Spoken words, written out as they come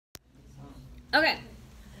Okay.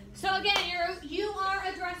 So again, you are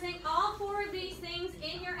addressing all four of these things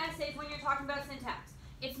in your essays when you're talking about syntax.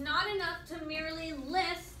 It's not enough to merely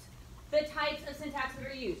list the types of syntax that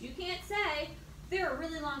are used. You can't say there are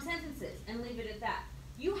really long sentences and leave it at that.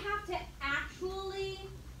 You have to actually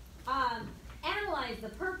analyze the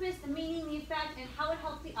purpose, the meaning, the effect, and how it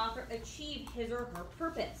helps the author achieve his or her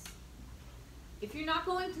purpose. If you're not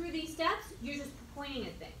going through these steps, you're just pointing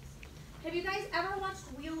at things. Have you guys ever watched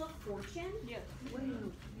Wheel of Fortune? Yeah.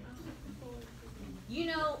 You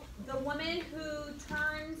know, the woman who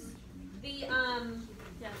turns the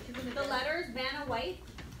letters, Vanna White,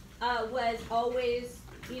 was always,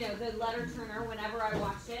 the letter turner whenever I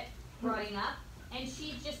watched it growing up. And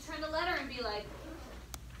she'd just turn the letter and be like,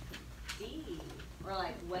 D, or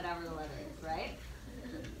like whatever the letter is, right?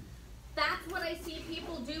 That's what I see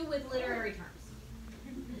people do with literary terms.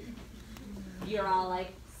 You're all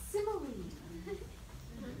like, simile.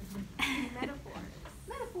 Metaphors.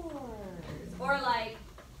 Or like,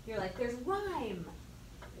 you're like, there's rhyme.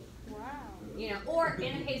 Wow. Or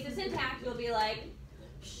in the case of syntax, you'll be like,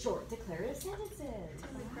 short declarative sentences.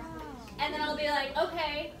 Wow. And then I'll be like,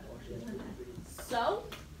 okay, so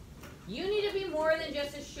you need to be more than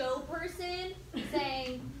just a show person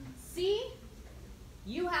saying, see,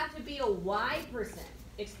 you have to be a why person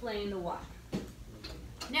explaining the why.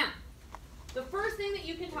 Now, the first thing that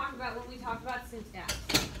you can talk about when we talk about syntax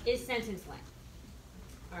is sentence length.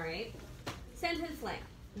 All right? Sentence length.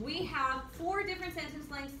 We have 4 different sentence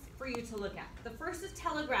lengths for you to look at. The first is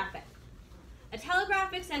telegraphic. A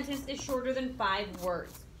telegraphic sentence is shorter than 5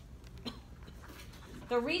 words.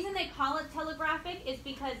 The reason they call it telegraphic is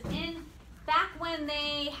because back when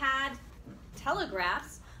they had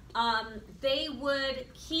telegraphs, they would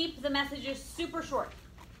keep the messages super short.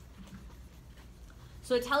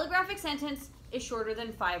 So a telegraphic sentence is shorter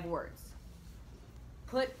than 5 words.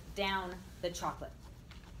 Put down the chocolate.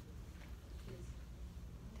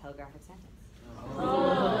 Telegraphic sentence.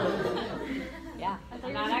 Oh. Yeah,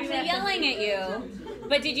 I'm not actually yelling at you,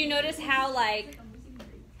 but did you notice how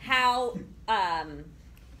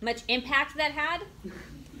much impact that had?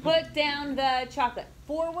 Put down the chocolate.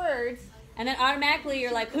 4 words, and then automatically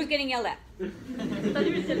you're like, who's getting yelled at? I thought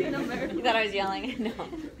you were sitting on Mary. You thought I was yelling?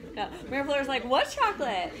 No. Mary Flor's like, what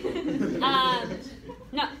chocolate?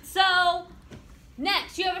 No. So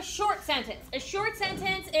next, you have a short sentence. A short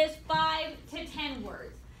sentence is 5 to 10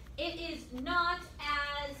 words. It is not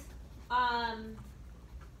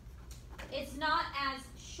as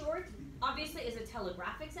short, obviously, as a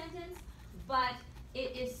telegraphic sentence, but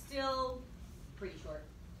it is still pretty short.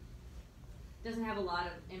 Doesn't have a lot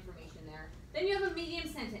of information there. Then you have a medium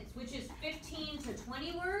sentence, which is 15 to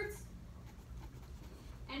 20 words.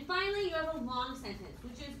 And finally, you have a long sentence,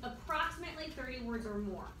 which is approximately 30 words or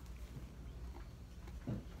more.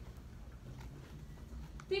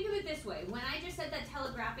 Think of it this way. When I just said that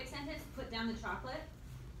telegraphic sentence, put down the chocolate,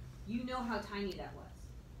 you know how tiny that was.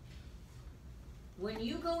 When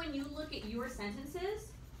you go and you look at your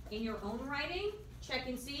sentences in your own writing, check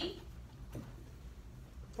and see,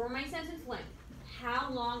 for my sentence length, how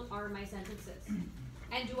long are my sentences?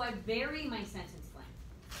 And do I vary my sentence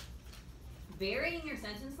length? Varying your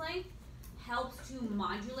sentence length helps to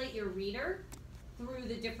modulate your reader through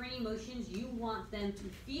the different emotions you want them to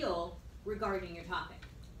feel regarding your topic.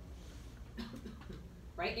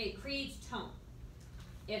 Right? It creates tone.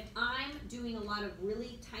 If I'm doing a lot of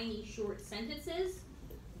really tiny short sentences,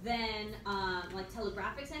 then like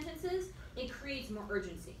telegraphic sentences, it creates more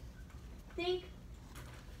urgency. Think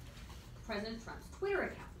President Trump's Twitter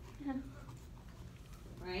account.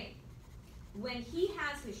 Right? When he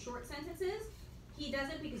has his short sentences, he does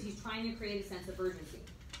it because he's trying to create a sense of urgency.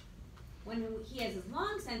 When he has his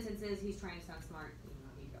long sentences, he's trying to sound smart, even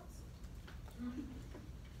though he fails.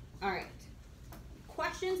 All right.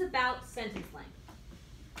 Questions about sentence length.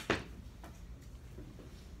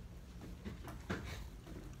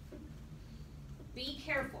 Be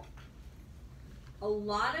careful. A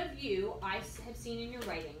lot of you, I have seen in your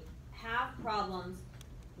writing, have problems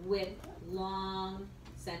with long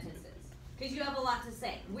sentences because you have a lot to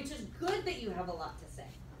say, which is good that you have a lot to say.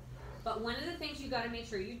 But one of the things you got to make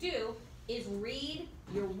sure you do is read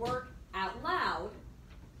your work out loud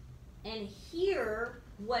and hear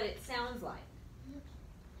what it sounds like.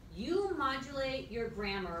 You modulate your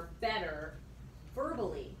grammar better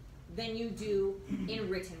verbally than you do in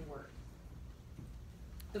written word.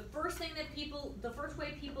 The first way people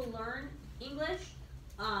learn English,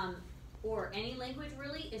 or any language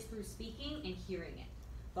really, is through speaking and hearing it.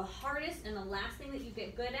 The hardest and the last thing that you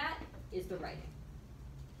get good at is the writing.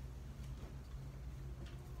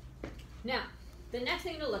 Now, the next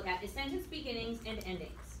thing to look at is sentence beginnings and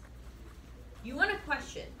endings.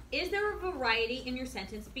 is there a variety in your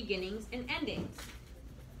sentence beginnings and endings?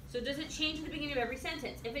 So does it change at the beginning of every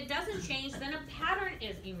sentence? If it doesn't change, then a pattern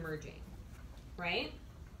is emerging, right?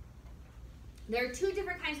 There are two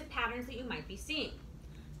different kinds of patterns that you might be seeing.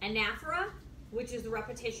 Anaphora, which is the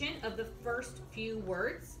repetition of the first few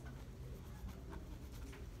words.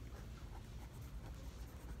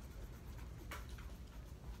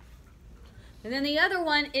 And then the other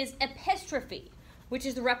one is epistrophe, which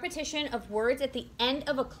is the repetition of words at the end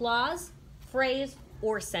of a clause, phrase,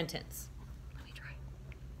 or sentence. Let me try.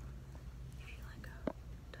 If you let go,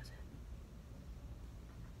 does it?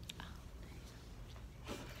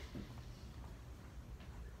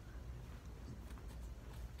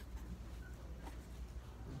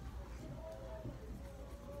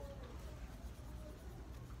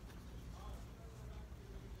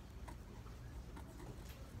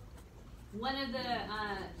 One of the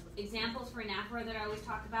examples for anaphora that I always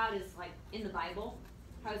talk about is like in the Bible,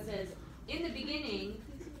 how it says, in the beginning,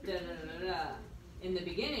 da da da da da. In the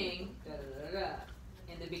beginning, da da da da.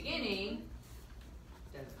 In the beginning,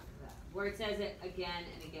 da da da da. Where it says it again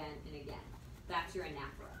and again and again. That's your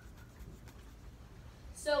anaphora.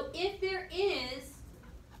 So if there is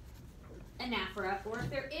anaphora, or if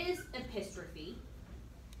there is epistrophe,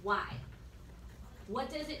 why? What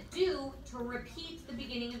does it do to repeat the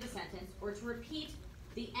beginning of the sentence or to repeat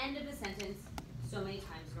the end of the sentence so many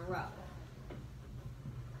times in a row?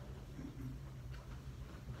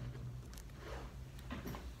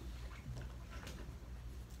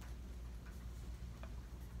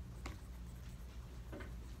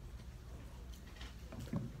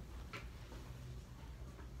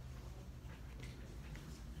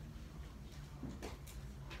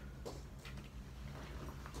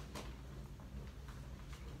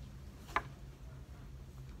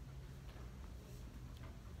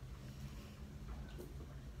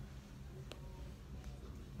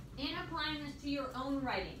 And applying this to your own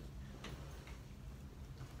writing.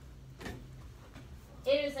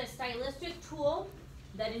 It is a stylistic tool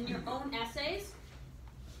that in your own essays,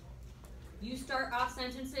 you start off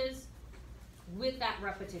sentences with that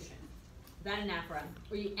repetition, that anaphora,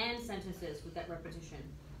 or you end sentences with that repetition,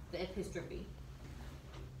 the epistrophe,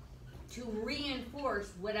 to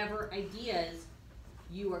reinforce whatever ideas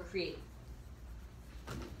you are creating.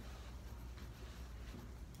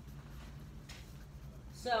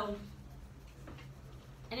 So,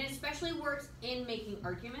 and it especially works in making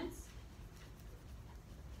arguments.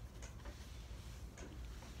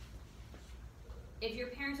 If your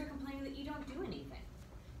parents are complaining that you don't do anything,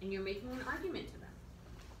 and you're making an argument to them,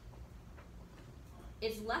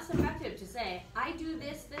 it's less effective to say, I do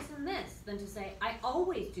this, this, and this, than to say, I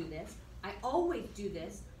always do this, I always do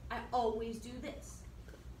this, I always do this.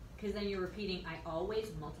 Because then you're repeating, I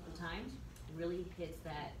always, multiple times, really hits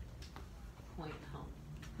that point home.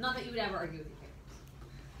 Not that you would ever argue with your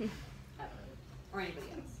parents. Ever. Or anybody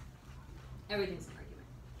else. Everything's an argument.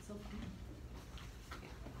 So fun. Yeah.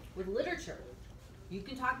 With literature, you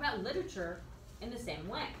can talk about literature in the same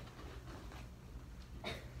way.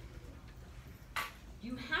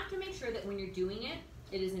 You have to make sure that when you're doing it,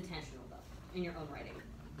 it is intentional, though, in your own writing.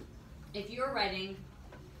 If you're writing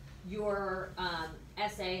your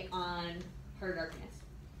essay on Her Darkness,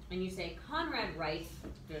 and you say, Conrad writes,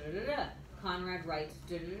 da-da-da-da, Conrad writes,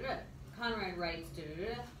 da-da-da-da, Conrad writes,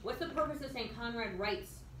 da-da-da-da. What's the purpose of saying Conrad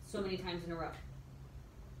writes so many times in a row?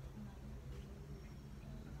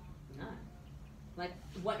 None. Like,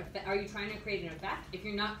 what effect? Are you trying to create an effect? If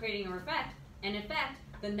you're not creating an effect,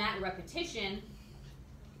 then that repetition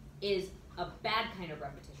is a bad kind of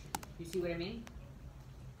repetition. You see what I mean?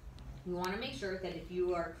 You want to make sure that if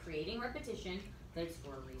you are creating repetition, that it's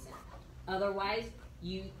for a reason. Otherwise,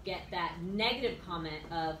 you get that negative comment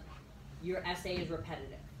of your essay is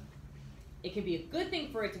repetitive. It can be a good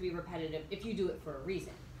thing for it to be repetitive if you do it for a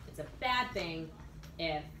reason. It's a bad thing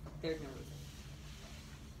if there's no reason.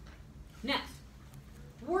 Next,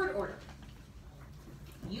 word order.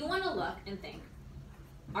 You want to look and think,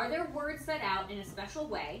 are there words set out in a special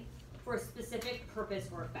way for a specific purpose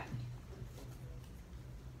or effect?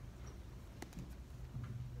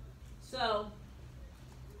 So,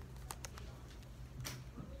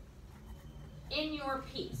 in your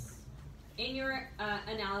piece, in your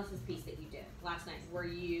analysis piece that you did last night, where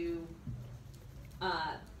you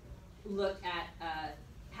looked at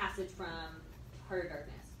a passage from Heart of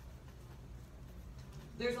Darkness,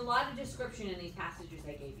 there's a lot of description in these passages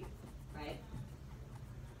I gave you, right?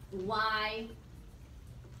 Why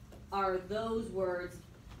are those words,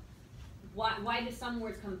 why do some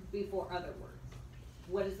words come before other words?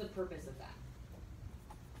 What is the purpose of that?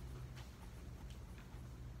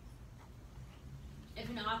 If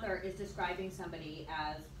an author is describing somebody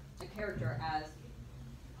as a character as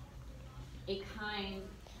a kind,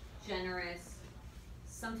 generous,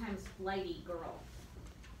 sometimes flighty girl?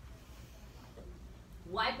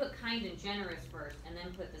 Why put kind and generous first and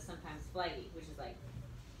then put the sometimes flighty, which is like,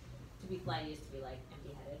 to be flighty is to be like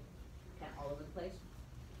empty-headed, kind of all over the place.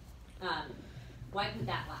 Why put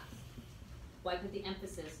that last? Why put the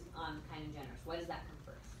emphasis on kind and generous? Why does that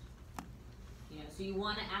come first? You know, so you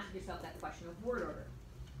want to ask yourself that question of word order.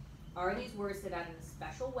 Are these words set out in a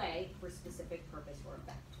special way for specific purpose or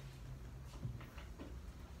effect?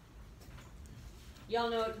 Y'all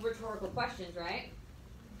know rhetorical questions, right?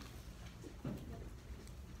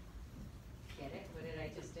 Get it? What did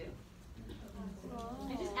I just do?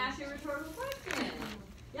 I just asked you a rhetorical question.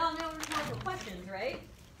 Y'all know rhetorical questions, right?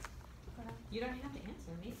 You don't have to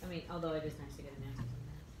answer me. I mean, although it is nice to get an answer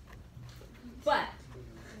sometimes.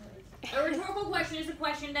 But a rhetorical question is a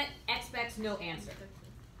question that expects no answer.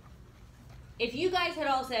 If you guys had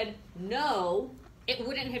all said no, it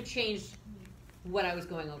wouldn't have changed what I was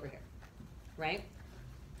going over here, right?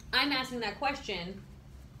 I'm asking that question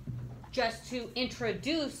just to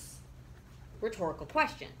introduce rhetorical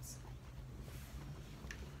questions.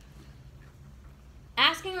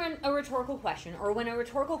 Asking a rhetorical question, or when a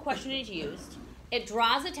rhetorical question is used, it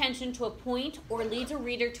draws attention to a point or leads a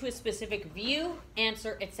reader to a specific view,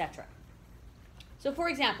 answer, etc. So for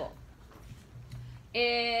example,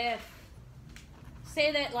 if,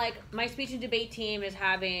 say that like my speech and debate team is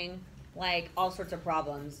having like all sorts of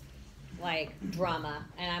problems, like drama,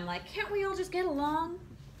 and I'm like, can't we all just get along?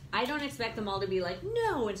 I don't expect them all to be like,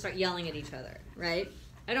 no, and start yelling at each other, right?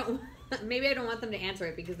 Maybe I don't want them to answer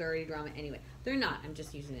it because they're already drama anyway. They're not. I'm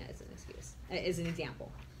just using it as an excuse, as an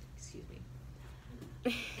example. Excuse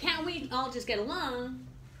me. Can't we all just get along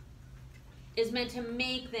is meant to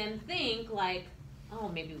make them think like, oh,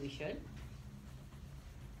 maybe we should.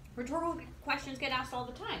 Rhetorical questions get asked all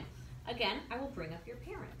the time. Again, I will bring up your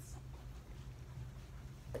parents.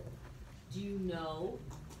 Do you know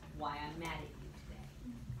why I'm mad at you today?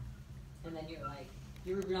 And then you're like,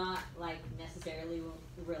 you're not like necessarily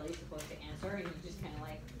really supposed to answer, and you just kind of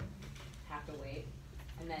like have to wait.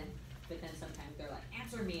 And then, but then sometimes they're like,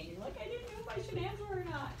 answer me, and you're like, I didn't know if I should answer or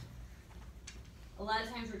not. A lot of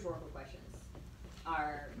times rhetorical questions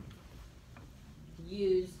are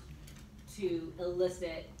used to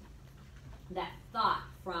elicit that thought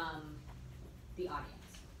from the audience.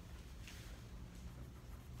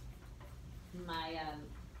 My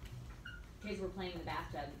kids were playing in the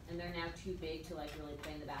bathtub, and they're now too big to like really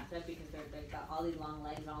play in the bathtub because they've got all these long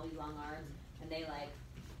legs and all these long arms, and they like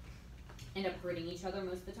end up hurting each other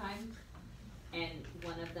most of the time. And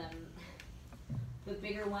one of them, the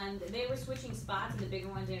bigger one, they were switching spots, and the bigger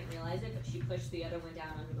one didn't realize it, but she pushed the other one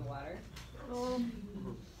down under the water. Oh.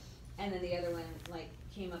 And then the other one like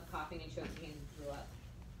came up coughing and choking and threw up.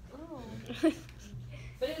 Oh.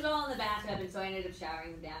 But it was all in the bathtub, and so I ended up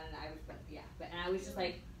showering them down, and I was just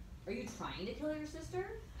like, are you trying to kill your sister?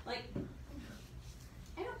 Like,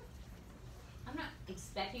 I'm not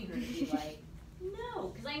expecting her to be like, no,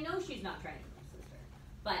 because I know she's not trying to kill my sister.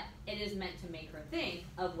 But it is meant to make her think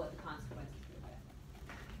of what the consequences of that.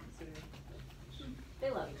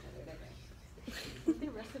 They love each other, they're great. They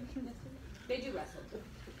wrestle. They do wrestle.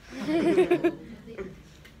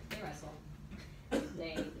 They wrestle.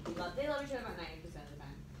 They love each other about 90% of the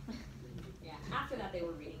time. Yeah. After that, they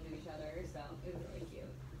were reading to each other, so it was really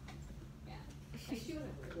cute. Yeah. Like, she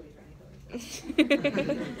wasn't really trying to kill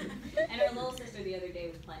herself. And her little sister the other day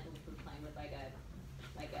was playing with like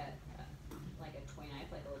a toy knife,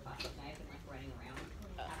 like a little plastic knife, and like running around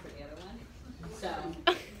after the other one. So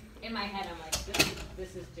in my head, I'm like,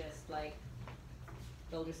 this is just like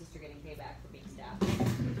the older sister getting payback for being stabbed.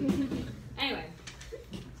 Anyway,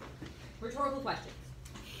 rhetorical questions.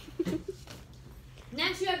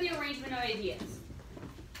 Next, you have the arrangement of ideas.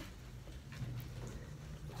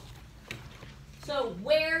 So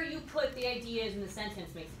where you put the ideas in the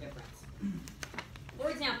sentence makes a difference. For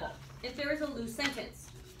example, if there is a loose sentence,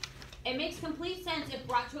 it makes complete sense if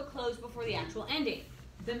brought to a close before the actual ending.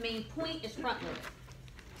 The main point is front-loaded.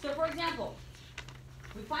 So for example,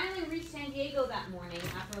 we finally reached San Diego that morning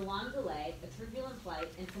after a long delay, a turbulent flight,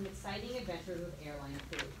 and some exciting adventures with airline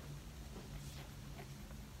food.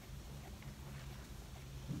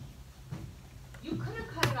 You could have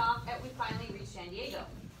cut it off at we finally reached San Diego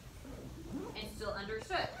and still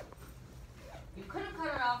understood. You could have cut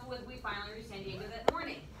it off with we finally reached San Diego that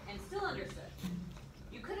morning and still understood.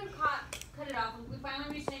 You could have cut it off with we finally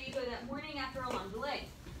reached San Diego that morning after a long delay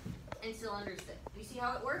and still understood. You see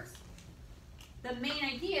how it works? The main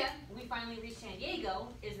idea, we finally reached San Diego,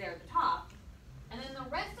 is there at the top, and then the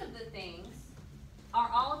rest of the things are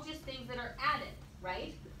all just things that are added,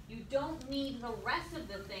 right? You don't need the rest of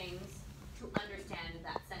the things to understand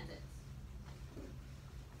that sentence.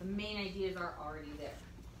 The main ideas are already there.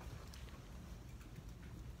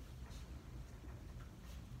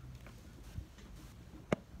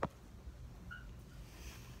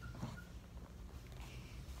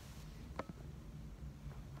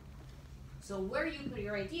 So where you put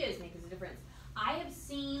your ideas makes a difference. I have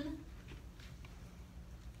seen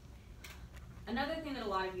another thing that a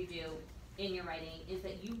lot of you do in your writing is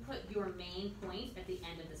that you put your main point at the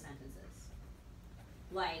end of the sentences.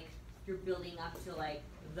 Like you're building up to like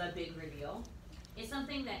the big reveal. It's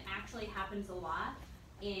something that actually happens a lot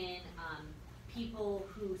in people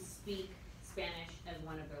who speak Spanish as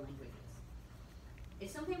one of their languages.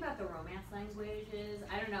 It's something about the Romance languages.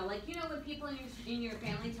 I don't know, like you know when people in your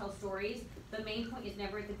family tell stories, the main point is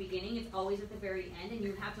never at the beginning, it's always at the very end, and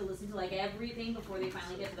you have to listen to like everything before they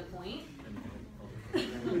finally get to the point.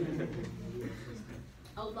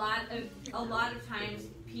 A lot of times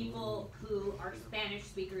people who are Spanish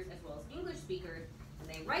speakers as well as English speakers, when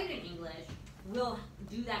they write in English, will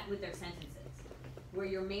do that with their sentences. Where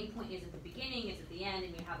your main point is at the beginning, it's at the end,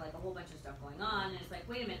 and you have like a whole bunch of stuff going on, and it's like,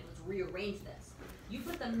 wait a minute, let's rearrange this. You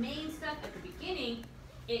put the main stuff at the beginning,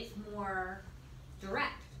 it's more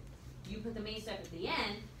direct. You put the main stuff at the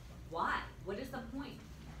end, why? What is the point?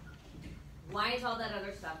 Why is all that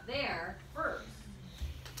other stuff there first?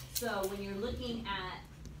 So when you're looking at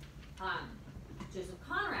Joseph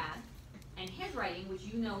Conrad and his writing, which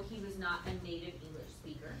you know he was not a native English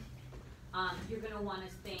speaker, you're going to want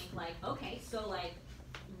to think like, okay, so like,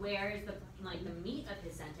 where is the meat of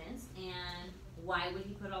his sentence, and why would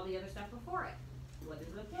he put all the other stuff before it? What is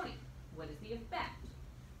the point? What is the effect?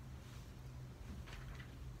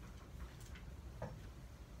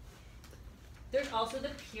 There's also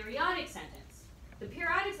the periodic sentence. The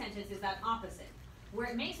periodic sentence is that opposite, where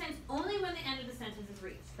it makes sense only when the end of the sentence is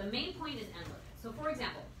reached. The main point is endless. So for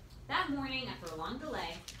example, that morning after a long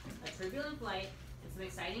delay, a turbulent flight, and some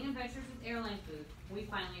exciting adventures with airline food, we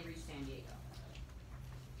finally reached San Diego.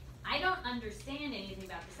 I don't understand anything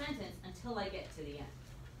about the sentence until I get to the end.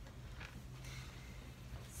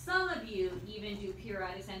 Some of you even do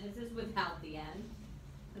periodic sentences without the end.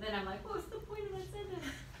 And then I'm like, what's the point of that sentence?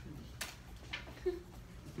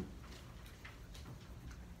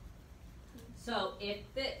 So if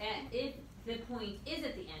the point is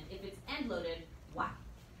at the end, if it's end loaded, why?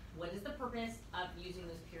 What is the purpose of using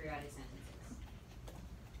those periodic sentences?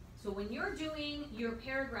 So when you're doing your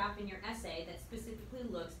paragraph in your essay that specifically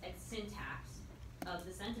looks at syntax of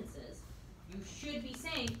the sentences, you should be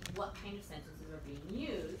saying what kind of sentences are being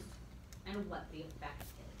used and what the effect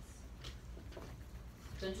is.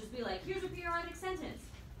 Don't just be like, here's a periodic sentence.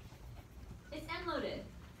 It's end loaded.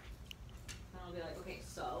 And I'll be like, okay,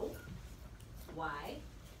 so why?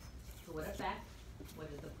 To what effect? What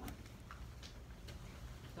is the point?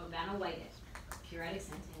 Don't Vanna White it. Periodic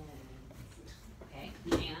sentence. Okay,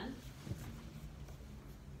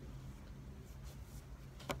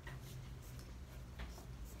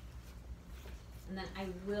 and then I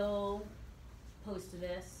will post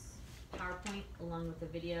this PowerPoint along with the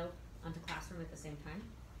video onto Classroom at the same time.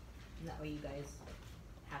 And that way you guys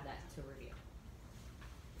have that to review.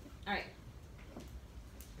 All right.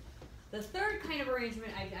 The third kind of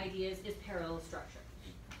arrangement ideas is parallel structure.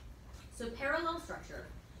 So parallel structure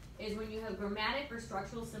is when you have grammatic or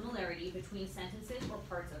structural similarity between sentences or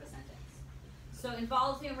parts of a sentence. So it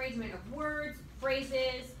involves the arrangement of words,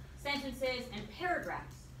 phrases, sentences, and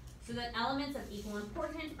paragraphs so that elements of equal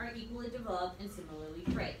importance are equally developed and similarly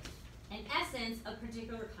phrased. In essence, a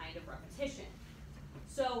particular kind of repetition.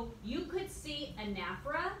 So you could see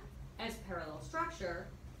anaphora as parallel structure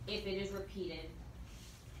if it is repeated.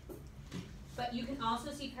 But you can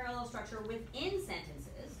also see parallel structure within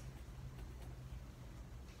sentences,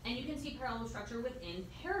 and you can see parallel structure within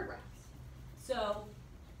paragraphs. So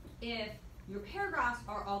if your paragraphs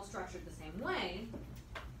are all structured the same way,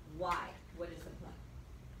 why? What is the point?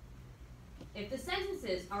 If the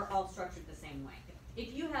sentences are all structured the same way,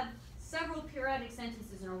 if you have several periodic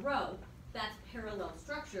sentences in a row, that's parallel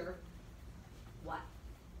structure. Why?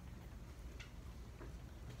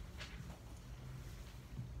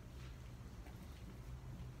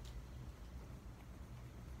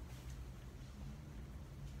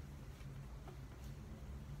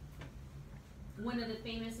 One of the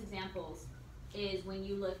famous examples is when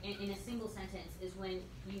you look in a single sentence is when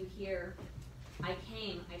you hear, I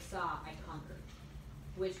came, I saw, I conquered,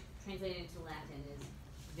 which translated into Latin is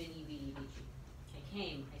veni, vidi, vici. I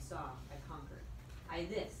came, I saw, I conquered. I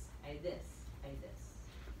this, I this, I this.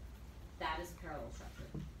 That is parallel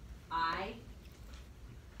structure. I,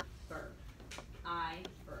 verb. I,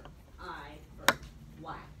 verb. I, verb.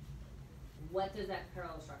 Why? what does that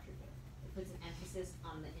parallel structure do? It puts an emphasis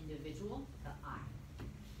on the individual, the I.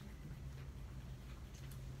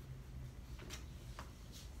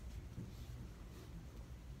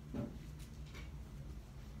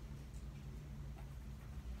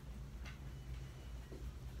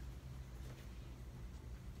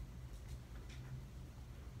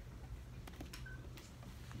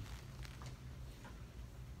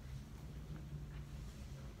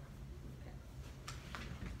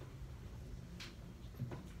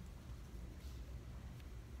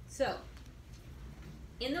 So,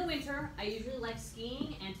 in the winter, I usually like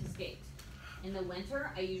skiing and to skate. In the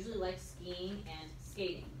winter, I usually like skiing and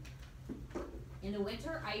skating. In the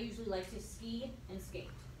winter, I usually like to ski and skate.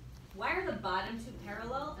 Why are the bottom two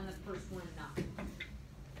parallel and the first one not?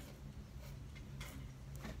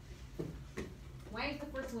 Why is the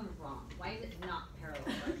first one wrong? Why is it not parallel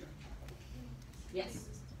structure? Yes?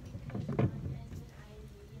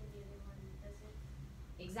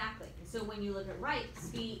 Exactly. And so when you look at right,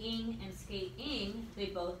 skiing and skating, they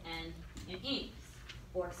both end in ings.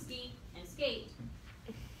 Or ski and skate,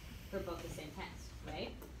 they're both the same tense, right?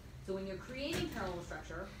 So when you're creating parallel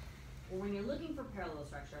structure, or when you're looking for parallel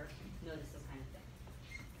structure, notice this kind of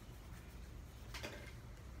thing.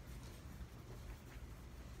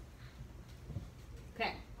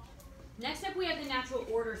 Okay. Next up we have the natural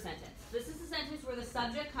order sentence. This is a sentence where the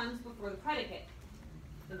subject comes before the predicate,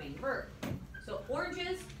 the main verb. So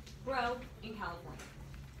oranges grow in California.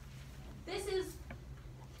 This is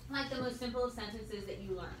like the most simple of sentences that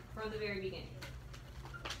you learn from the very beginning.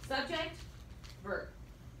 Subject, verb.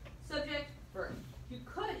 Subject, verb. You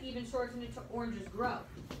could even shorten it to oranges grow.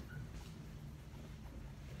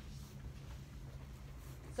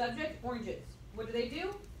 Subject, oranges. What do they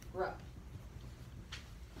do? Grow.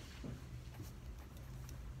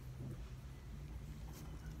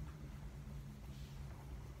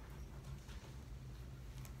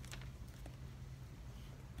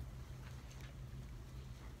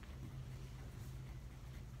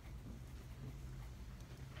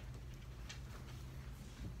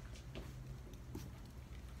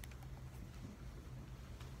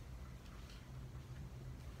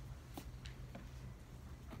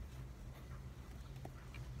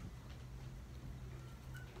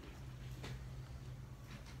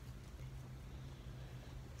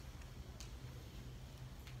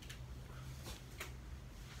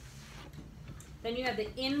 Then you have the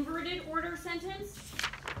inverted order sentence.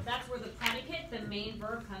 That's where the predicate, the main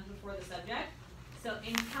verb, comes before the subject. So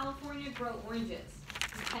in California, grow oranges.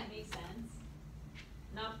 Does that make sense?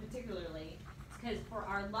 Not particularly. Because for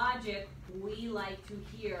our logic, we like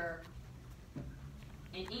to hear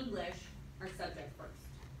in English our subject first.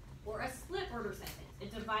 Or a split order sentence.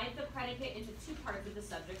 It divides the predicate into two parts with the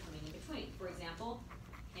subject coming in between. For example,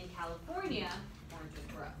 in California, oranges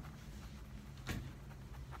grow.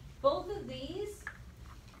 Both of these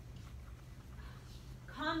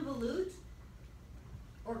convolute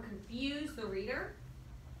or confuse the reader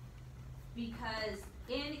because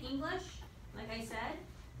in English, like I said,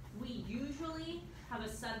 we usually have a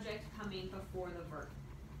subject coming before the verb.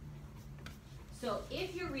 So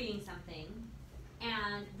if you're reading something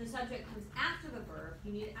and the subject comes after the verb,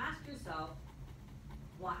 you need to ask yourself,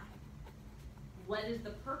 why? What is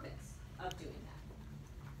the purpose of doing that?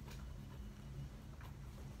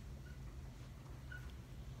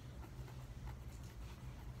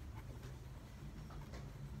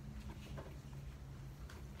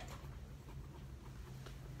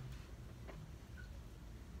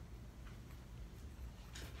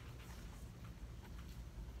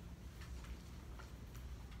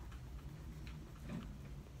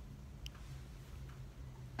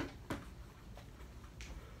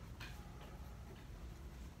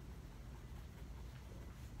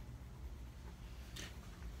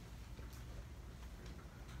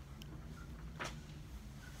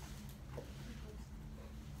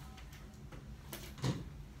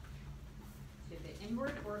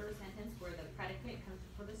 Inward order sentence where the predicate comes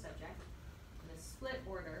before the subject, and the split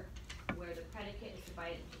order where the predicate is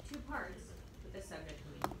divided into two parts with the subject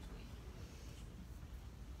coming in between.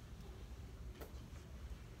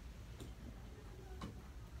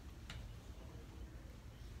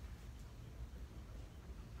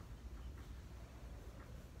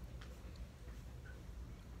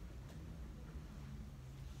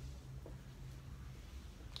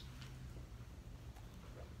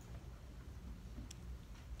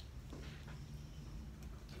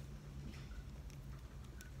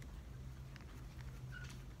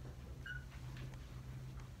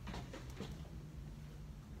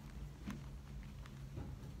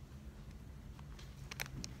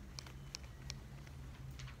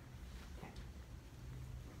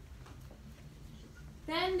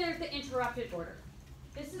 Then there's the interrupted order.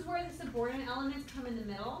 This is where the subordinate elements come in the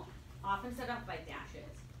middle, often set off by dashes.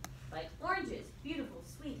 Like oranges, beautiful,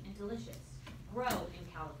 sweet, and delicious, grow in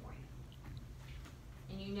California.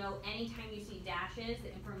 And you know anytime you see dashes,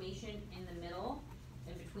 the information in the middle,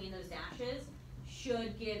 in between those dashes,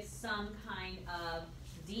 should give some kind of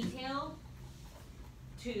detail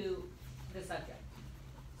to the subject.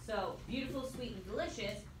 So beautiful, sweet, and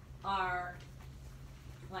delicious are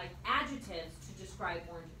like adjectives to describe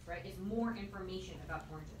oranges, right? It's more information about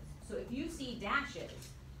oranges. So if you see dashes,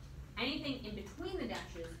 anything in between the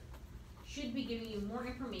dashes should be giving you more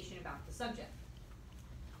information about the subject.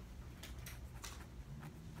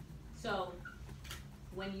 So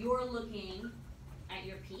when you're looking at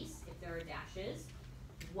your piece, if there are dashes,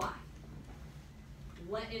 why?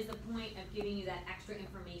 What is the point of giving you that extra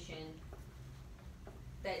information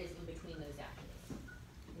that is in between those dashes?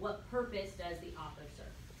 What purpose does the author serve?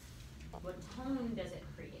 What tone does it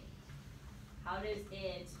create? How does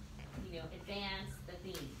it, advance the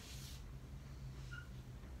theme?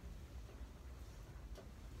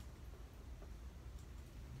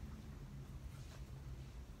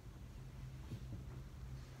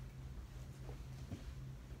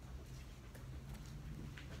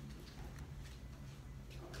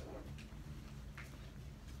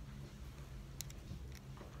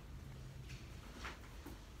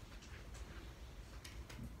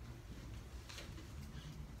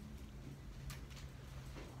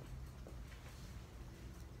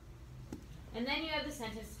 And then you have the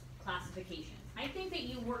sentence classification. I think that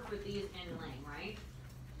you worked with these in Lang, right?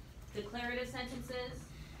 Declarative sentences,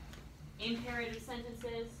 imperative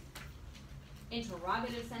sentences,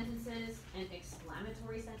 interrogative sentences, and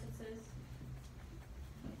exclamatory sentences.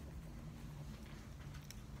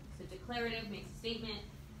 So declarative makes a statement.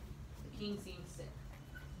 The king seems sick.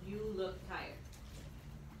 You look tired.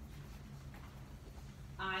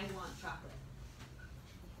 I want chocolate.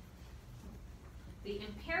 The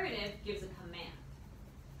imperative gives a command.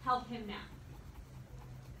 Help him now.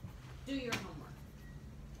 Do your homework.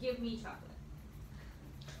 Give me chocolate.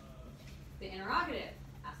 The interrogative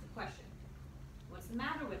asks the question. What's the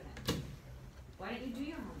matter with him? Why don't you do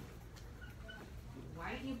your homework?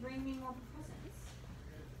 Why don't you bring me more presents?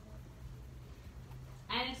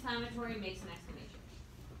 And exclamatory makes an exclamation.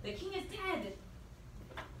 The king is dead!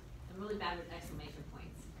 I'm really bad with exclamation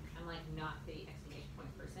points. I'm like not the exclamation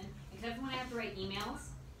point person. Except when I have to write emails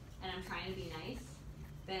and I'm trying to be nice,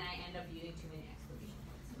 then I end up using too many exclamation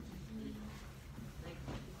points. Like,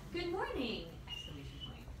 good morning! Exclamation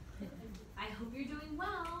point. I hope you're doing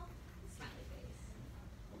well! Smiley face.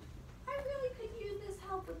 I really could use this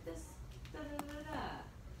help with this da da da da.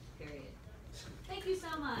 Period. Thank you so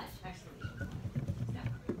much! Exclamation point. Step.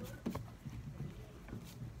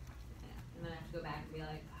 Yeah. And then I have to go back and be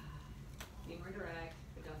like, be more direct,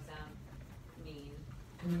 but don't sound mean.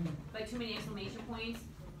 But too many exclamation points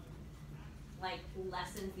like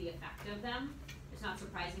lessens the effect of them. It's not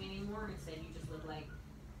surprising anymore. Instead, you just look like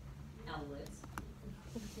Elle Woods.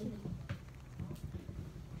 Should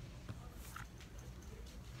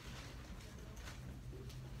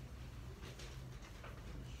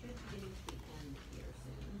get to the end here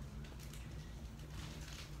soon.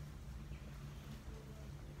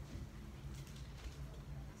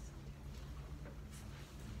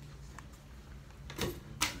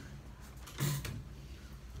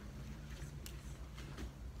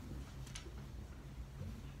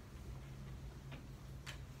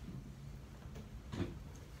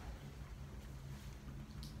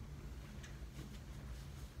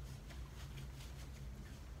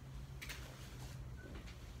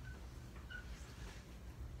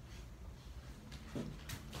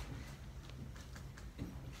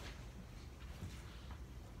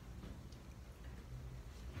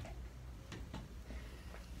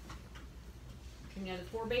 You know the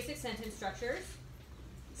four basic sentence structures.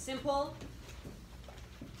 Simple,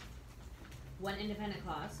 one independent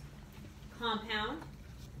clause. Compound,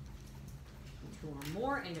 two or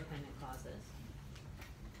more independent clauses.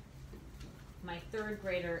 My third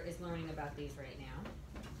grader is learning about these right now.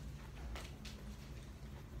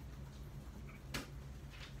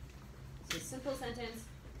 So simple sentence,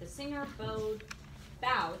 the singer bowed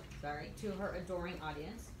to her adoring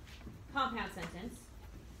audience. Compound sentence,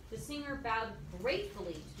 the singer bowed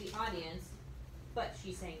gratefully to the audience, but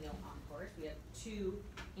she sang no encores. We have two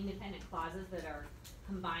independent clauses that are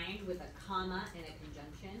combined with a comma and a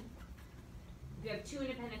conjunction. If you have two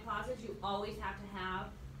independent clauses, you always have to have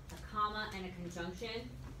a comma and a conjunction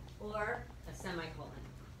or a semicolon.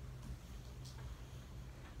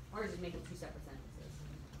 Or just make them two separate sentences.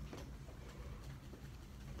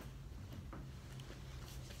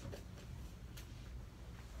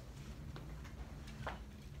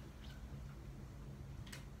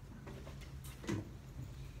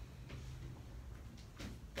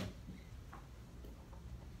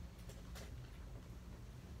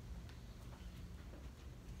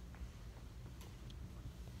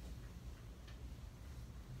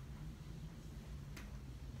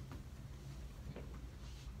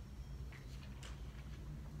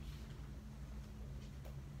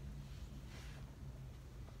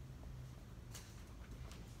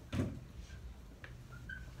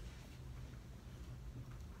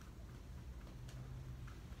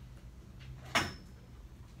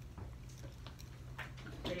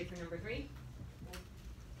 number 3?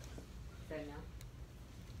 Said no.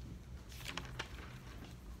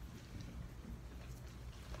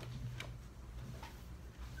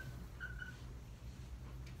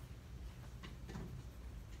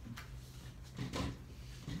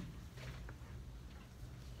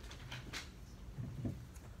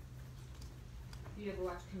 Do you ever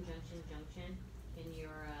watch Conjunction Junction in your,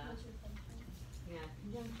 yeah,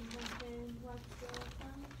 Conjunction Junction, what's your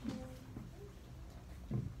function?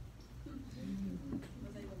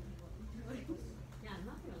 Yeah, I'm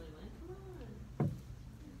not the only one, come on.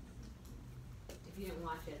 If you didn't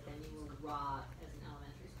watch it, then you will rot as an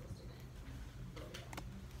elementary school student.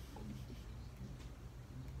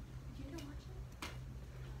 You didn't watch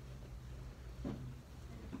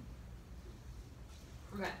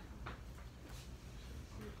it? Okay.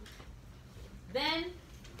 Then,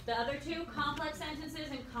 the other two, complex sentences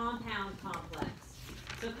and compound complex.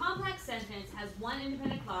 So complex sentence has one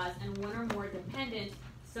independent clause and one or more dependent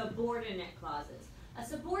subordinate clauses. A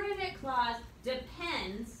subordinate clause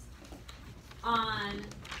depends on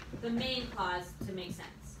the main clause to make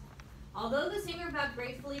sense. Although the singer bowed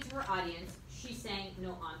gratefully to her audience, she sang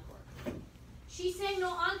no encore. She sang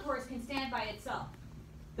no encores can stand by itself.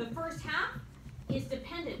 The first half is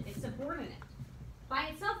dependent, it's subordinate. By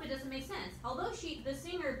itself, it doesn't make sense. Although the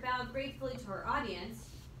singer bowed gratefully to her audience,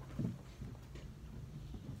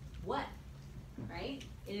 what? Right?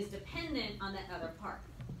 It is dependent on that other part.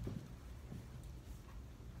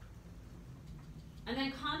 And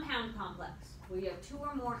then compound complex, where you have two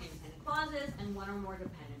or more independent clauses and one or more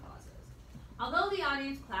dependent clauses. Although the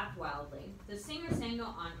audience clapped wildly, the singer sang no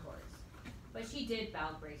encores, but she did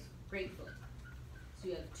bow gratefully. So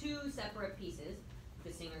you have two separate pieces.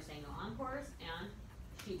 The singer sang no encores, and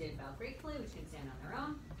she did bow gratefully, which can stand on their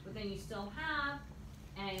own. But then you still have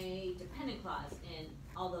a dependent clause in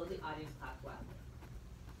although the audience clapped well.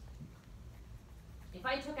 If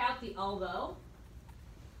I took out the although,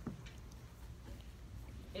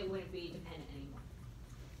 it wouldn't be dependent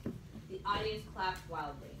anymore. The audience clapped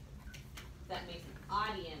wildly. That makes an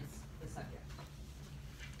audience the subject.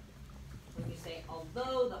 When you say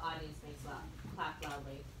although the audience makes clap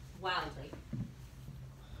wildly,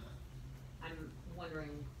 I'm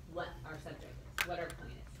wondering what our subject is, what our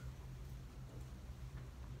point is.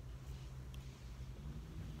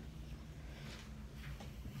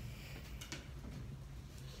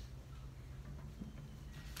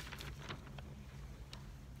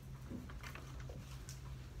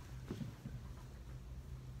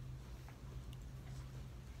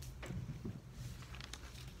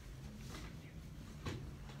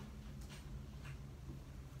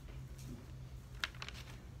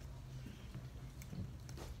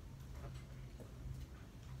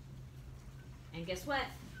 And guess what?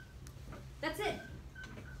 That's it.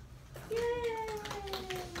 Yay!